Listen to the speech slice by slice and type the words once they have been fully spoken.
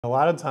A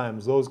lot of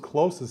times, those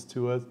closest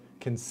to us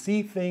can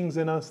see things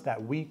in us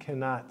that we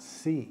cannot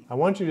see. I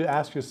want you to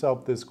ask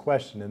yourself this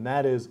question, and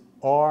that is,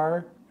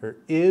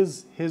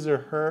 is his or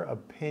her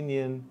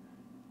opinion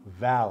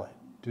valid?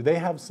 Do they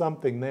have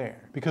something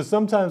there? Because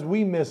sometimes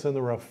we miss in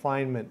the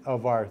refinement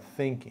of our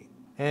thinking,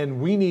 and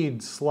we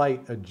need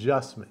slight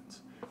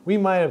adjustments. We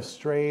might have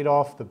strayed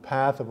off the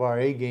path of our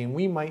A game.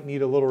 We might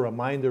need a little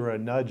reminder or a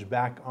nudge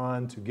back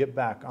on to get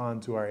back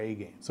onto our A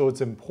game. So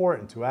it's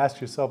important to ask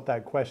yourself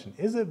that question.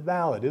 Is it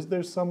valid? Is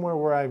there somewhere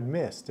where I've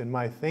missed in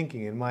my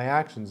thinking, in my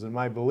actions, in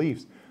my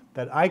beliefs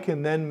that I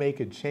can then make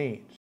a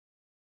change?